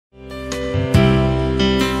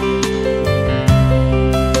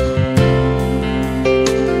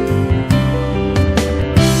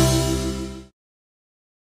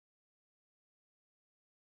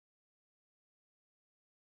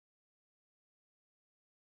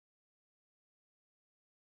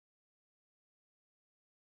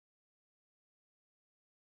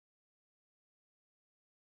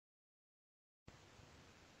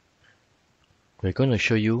We're going to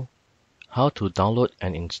show you how to download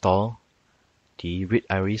and install the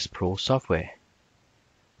Readiris Pro software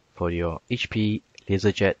for your HP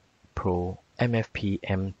LaserJet Pro MFP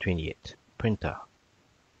M28 printer.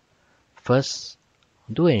 First,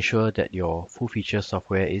 do ensure that your full feature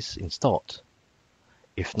software is installed.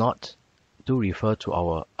 If not, do refer to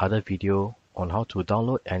our other video on how to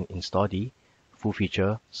download and install the full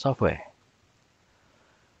feature software.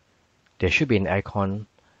 There should be an icon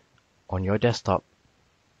on your desktop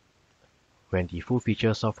when the full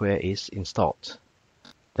feature software is installed.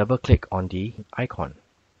 Double-click on the icon.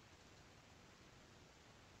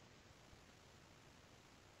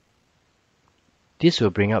 This will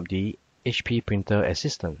bring up the HP Printer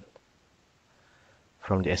Assistant.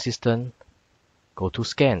 From the Assistant, go to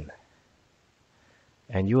Scan,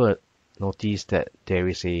 and you will notice that there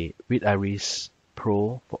is a Readiris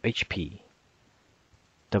Pro for HP.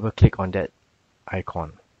 Double-click on that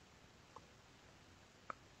icon.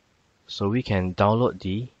 So we can download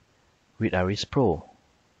the Readiris Pro.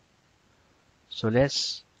 So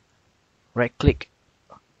let's right-click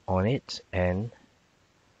on it and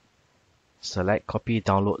select Copy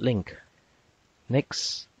Download Link.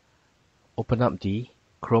 Next, open up the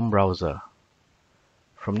Chrome browser.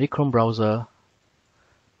 From the Chrome browser,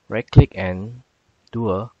 right-click and do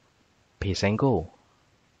a Paste and Go,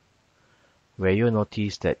 where you'll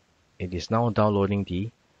notice that it is now downloading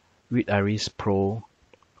the Readiris Pro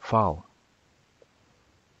file.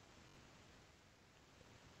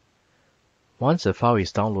 Once the file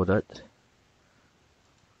is downloaded,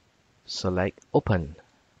 select Open.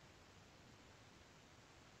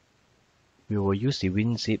 We will use the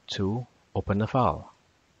WinZip to open the file.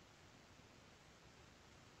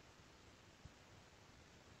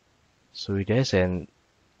 So there's an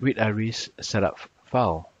Readiris setup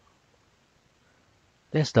file.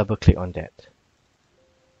 Let's double click on that.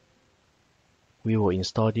 We will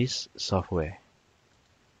install this software.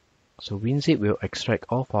 So WinZip will extract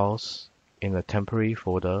all files in a temporary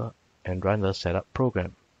folder and run the setup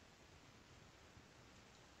program.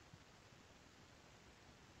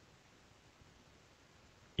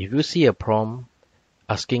 If you see a prompt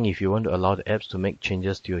asking if you want to allow the apps to make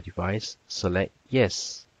changes to your device, select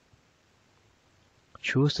Yes.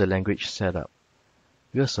 Choose the language setup.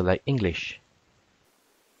 We'll select English.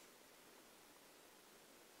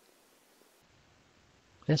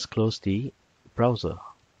 Let's close the browser.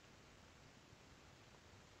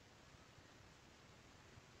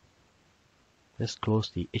 Let's close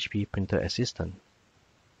the HP Printer Assistant.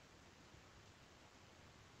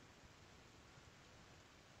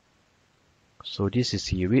 So this is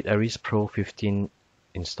the Readiris Pro 15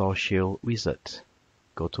 Install Shield wizard.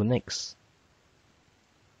 Go to Next.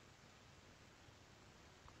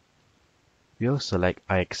 We'll select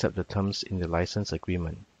I accept the terms in the license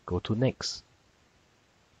agreement. Go to Next.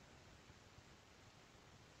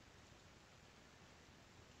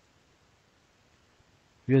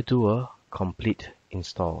 We'll do a complete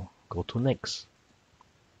install. Go to Next.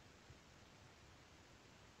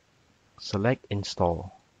 Select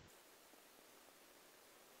Install.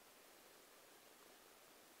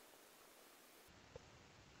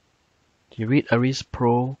 The Readiris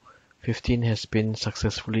Pro 15 has been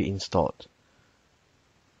successfully installed.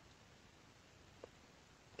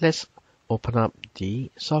 Let's open up the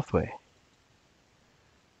software.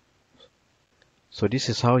 So this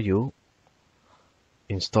is how you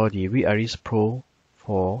install the Readiris Pro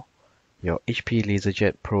for your HP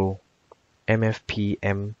LaserJet Pro MFP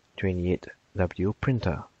M28w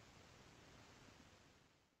printer.